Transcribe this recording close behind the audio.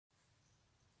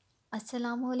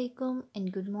Assalamu alaikum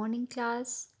and good morning,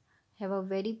 class. Have a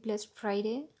very blessed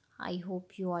Friday. I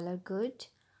hope you all are good.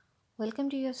 Welcome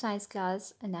to your science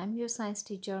class, and I'm your science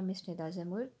teacher, Miss Nida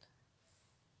Zamurad.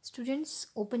 Students,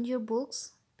 open your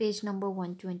books, page number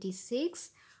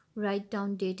 126. Write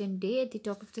down date and day at the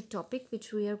top of the topic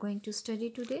which we are going to study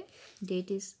today.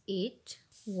 Date is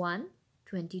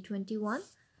 8/1/2021.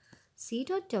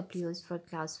 C.W is for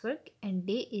classwork, and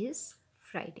day is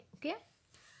Friday. Okay.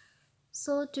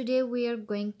 So today we are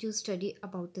going to study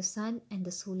about the sun and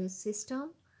the solar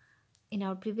system. In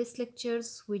our previous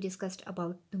lectures, we discussed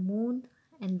about the moon,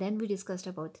 and then we discussed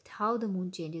about how the moon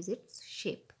changes its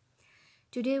shape.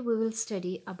 Today we will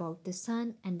study about the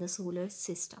sun and the solar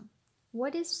system.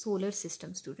 What is solar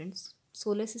system, students?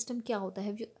 Solar system क्या होता है?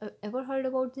 Have you ever heard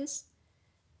about this?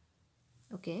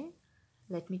 Okay,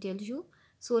 let me tell you.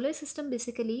 Solar system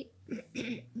basically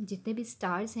जितने भी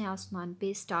stars हैं आसमान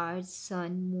पे, stars,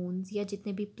 सन, moon या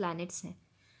जितने भी प्लैनेट्स हैं,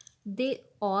 they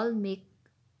all make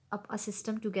up a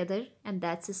system together and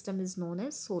that system is known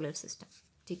as solar system.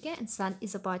 ठीक है. And sun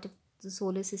is a part of the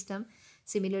solar system.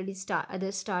 Similarly,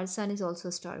 other stars, sun is also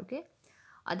a star. Okay,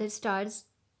 other stars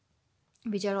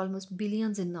which are almost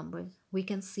billions in number, we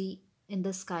can see in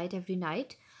the sky every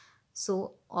night. So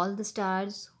all the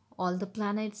stars, all the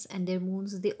planets and their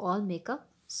moons, they all make up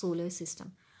solar system.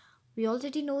 We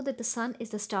already know that the sun is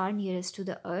the star nearest to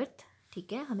the earth.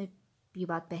 ठीक है, हमें ये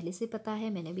बात पहले से पता है,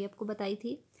 मैंने भी आपको बताई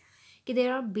थी कि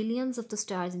there are billions of the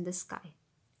stars in the sky,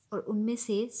 और उनमें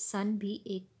से सन भी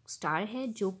एक स्टार है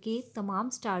जो कि तमाम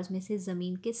स्टार्स में से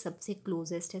ज़मीन के सबसे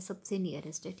क्लोजेस्ट है, सबसे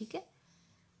नियरेस्ट है. ठीक है.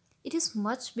 It is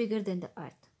much bigger than the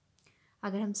earth.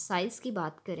 अगर हम साइज़ की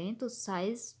बात करें तो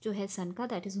साइज़ जो है सन का,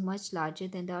 that is much larger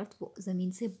than the earth. वो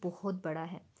ज़मीन से बहुत बड़ा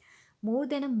है. More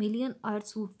than 1 million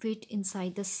earth's would fit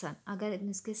inside the सन. अगर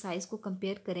इसके साइज़ को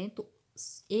कंपेयर करें तो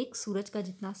एक सूरज का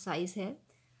जितना साइज़ है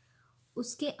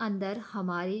उसके अंदर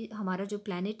हमारा जो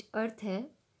प्लैनेट अर्थ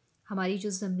है, हमारी जो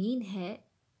ज़मीन है,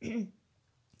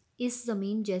 इस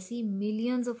ज़मीन जैसी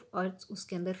मिलियंस ऑफ अर्थ्स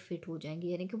उसके अंदर फिट हो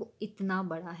जाएंगी. यानी कि वो इतना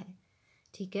बड़ा है.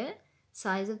 ठीक है.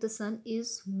 Size of the sun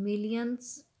is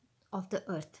millions of the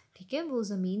earth. ठीक है. वो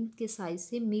ज़मीन के साइज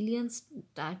से millions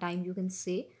time you can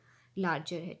say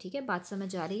larger है. ठीक है. बात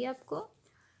समझ आ रही है आपको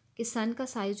कि सन का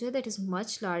साइज जो है that is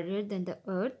much larger than the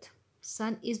earth.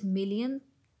 Sun is million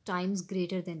times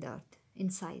greater than the earth in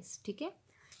size. ठीक है.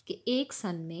 कि एक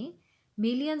सन में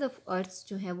मिलियंस ऑफ अर्थ्स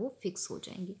जो है वो फिक्स हो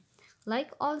जाएंगी.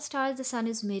 Like all stars the sun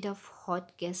is made of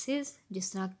hot gases.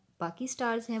 जिस तरह बाकी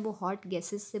स्टार्स हैं वो हॉट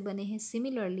गैसेज से बने हैं,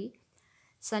 सिमिलरली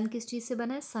सन किस चीज़ से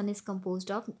बना है? सन is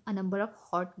composed of a number of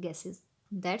hot gases.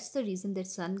 That's the reason that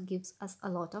sun gives us a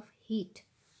lot of heat.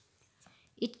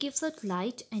 It gives us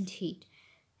light and heat.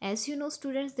 As you know,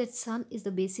 students, that sun is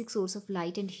the basic source of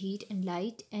light and heat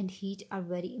are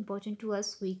very important to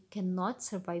us. We cannot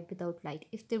survive without light.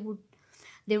 If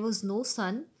there was no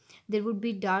sun, there would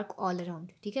be dark all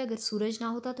around. ठीक है. अगर सूरज ना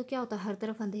होता तो क्या होता? हर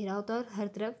तरफ अंधेरा होता और हर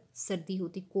तरफ सर्दी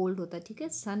होती, कोल्ड होता. ठीक है.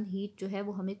 सन हीट जो है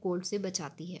वो हमें कोल्ड से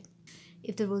बचाती है.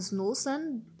 If there was no sun,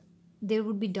 there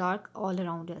would be dark all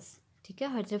around us. ठीक है.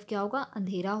 हर तरफ क्या होगा?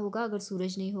 अंधेरा होगा. अगर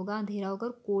सूरज नहीं होगा अंधेरा होगा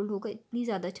और कोल्ड होगा, इतनी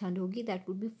ज़्यादा ठंड होगी, that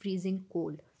would be freezing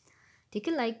cold. ठीक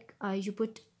है. Like you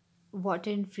put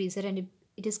water in freezer and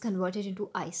it is converted into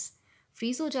ice.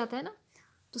 Fridge हो जाता है ना.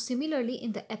 तो similarly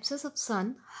in the absence of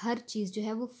सन हर चीज़ जो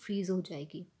है वो फ्रीज़ हो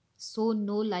जाएगी. So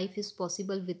no life is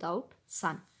possible without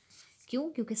सन. क्यों?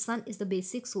 क्योंकि सन is the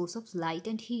basic source of light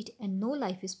and heat, and no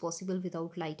life is possible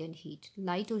without light and heat.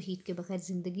 Light और हीट के बगैर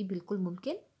ज़िंदगी बिल्कुल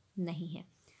मुमकिन नहीं है.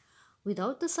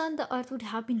 Without the sun, the earth would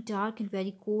have been dark and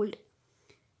very cold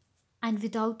and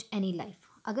without any life.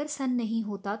 अगर सन नहीं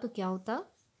होता तो क्या होता?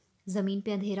 ज़मीन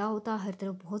पे अंधेरा होता, हर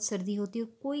तरफ बहुत सर्दी होती और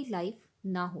कोई लाइफ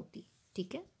ना होती.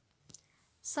 ठीक है.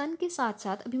 सन के साथ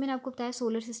साथ अभी मैंने आपको बताया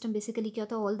सोलर सिस्टम बेसिकली क्या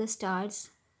होता है? All the stars,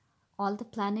 all the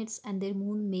planets and there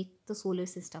moon make the solar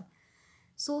system.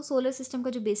 So solar system का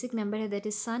जो बेसिक मेंबर है दैट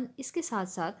इज़ सन. इसके साथ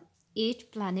साथ 8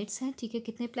 प्लैनेट्स हैं. ठीक है.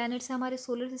 कितने प्लैनेट्स हैं हमारे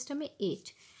सोलर सिस्टम में?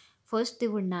 8. फर्स्ट दे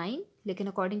वर 9, लेकिन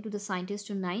अकॉर्डिंग टू द साइंटिस्ट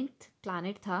जो 9th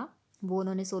प्लानट था वो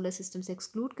उन्होंने सोलर सिस्टम से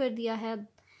एक्सक्लूड कर दिया है.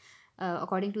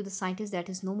 According to the scientist that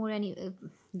is no more any,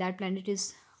 that planet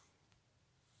is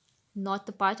not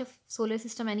the part of solar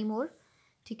system any more.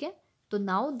 ठीक है. तो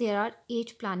now there are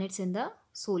 8 planets in the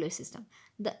solar system.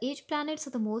 The 8 planets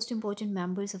are the most important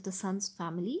members of the sons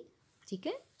family. ठीक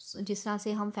है. जिस तरह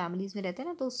से हम families में रहते हैं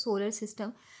ना, तो सोलर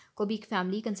सिस्टम को भी एक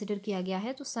फैमिली कंसिडर किया गया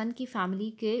है. तो सन की फैमिली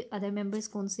के अदर मेंबर्स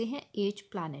कौन से हैं? 8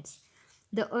 planets.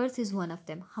 The earth is one of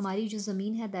them. हमारी जो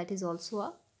ज़मीन है that is also a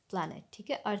planet. ठीक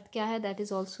है. अर्थ क्या है? That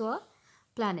is also a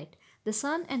planet. The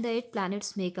sun and the 8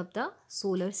 planets make up the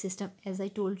solar system. As I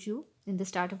told you, in the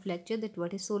start of lecture that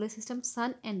what is solar system.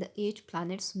 Sun and the 8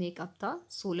 planets make up the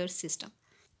solar system.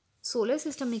 Solar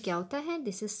system में क्या होता है,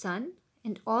 this is sun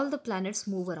and all the planets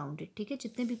move around it. ठीक है,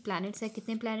 जितने भी planets हैं,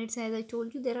 कितने प्लैनेट्स हैं, as I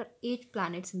told you there are 8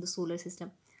 planets in the solar system.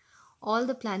 All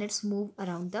the planets move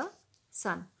around the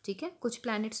सन. ठीक है, कुछ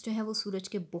प्लैनेट्स जो हैं वो सूरज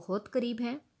के बहुत करीब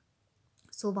हैं,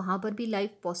 सो वहाँ पर भी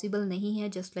लाइफ पॉसिबल नहीं है,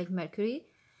 जस्ट लाइक मरकरी,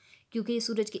 क्योंकि ये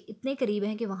सूरज के इतने करीब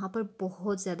हैं कि वहाँ पर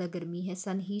बहुत ज़्यादा गर्मी है,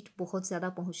 सन हीट बहुत ज़्यादा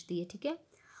पहुँचती है. ठीक है,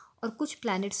 और कुछ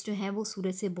प्लैनेट्स जो हैं वो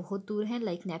सूरज से बहुत दूर हैं,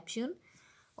 लाइक नेपच्यून.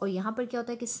 और यहाँ पर क्या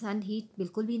होता है कि सन हीट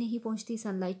बिल्कुल भी नहीं पहुँचती,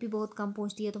 सनलाइट भी बहुत कम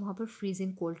पहुँचती है, तो वहाँ पर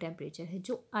फ्रीजिंग कोल्ड टेम्परेचर है.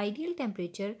 जो आइडियल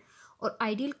टेम्परेचर और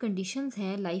आइडियल कंडीशंस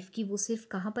हैं लाइफ की, वो सिर्फ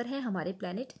कहाँ पर है, हमारे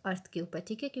प्लैनेट अर्थ के ऊपर.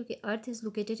 ठीक है, क्योंकि earth is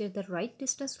located at the right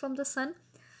distance from the सन.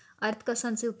 अर्थ का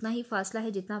सन से उतना ही फासला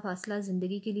है जितना फासला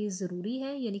ज़िंदगी के लिए ज़रूरी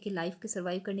है, यानी कि लाइफ के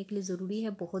सर्वाइव करने के लिए ज़रूरी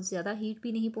है. बहुत ज़्यादा हीट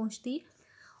भी नहीं पहुँचती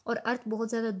और अर्थ बहुत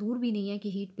ज़्यादा दूर भी नहीं है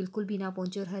कि हीट बिल्कुल भी ना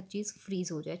पहुँचे और हर चीज़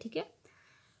फ्रीज़ हो जाए. ठीक है,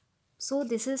 so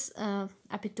this is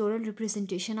a pictorial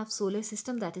representation of solar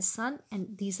system, that is sun, and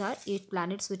these are 8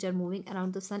 planets which are moving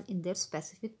around the sun in their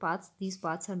specific paths. These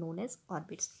paths are known as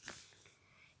orbits.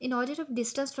 In order of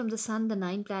distance from the sun, the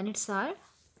 9 planets are,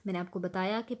 मैंने आपको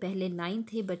बताया कि पहले 9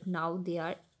 थे but now they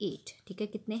are 8. ठीक है,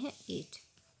 कितने हैं, 8.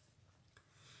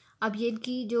 अब ये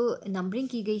इनकी जो नंबरिंग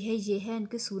की गई है ये है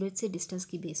इनके सूरज से डिस्टेंस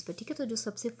की बेस पर. ठीक है, तो जो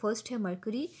सबसे फर्स्ट है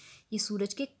मरकरी, ये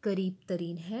सूरज के करीब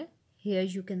तरीन है. Hair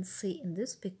you can see in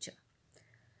this picture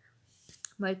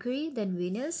mercury, then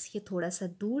Venus, ये थोड़ा सा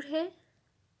दूर है,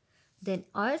 then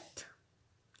earth,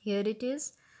 here it is,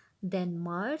 then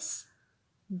Mars,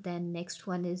 then next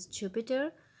one is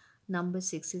Jupiter, number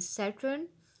 6 is Saturn,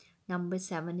 number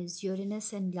 7 is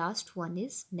Uranus and last one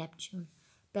is Neptune.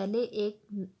 पहले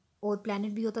एक और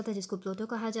planet भी होता था जिसको प्लूटो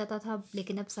कहा जाता था,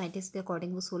 लेकिन अब साइंटिस्ट के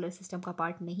अकॉर्डिंग वो सोलर सिस्टम का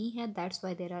पार्ट नहीं है. That's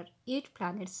why there are 8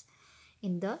 planets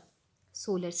in the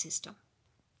solar system.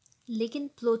 लेकिन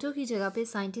प्लूटो की जगह पे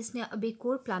साइंटिस्ट ने अब एक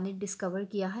और प्लैनेट डिस्कवर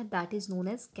किया है, that is known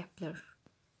as Kepler.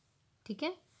 ठीक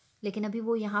है, लेकिन अभी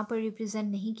वो यहाँ पर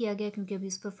रिप्रेजेंट नहीं किया गया क्योंकि अभी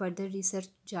इस पर फर्दर रिसर्च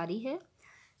जारी है.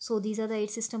 So these are the 8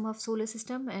 system of solar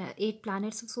system, 8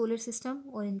 planets of solar system.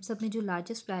 और इन सब में जो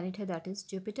लार्जेस्ट प्लैनेट है that is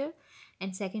Jupiter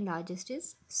and second largest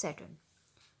is Saturn.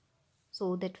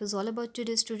 So that was all about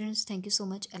today students. Thank you so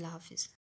much. अल्लाह हाफिज़.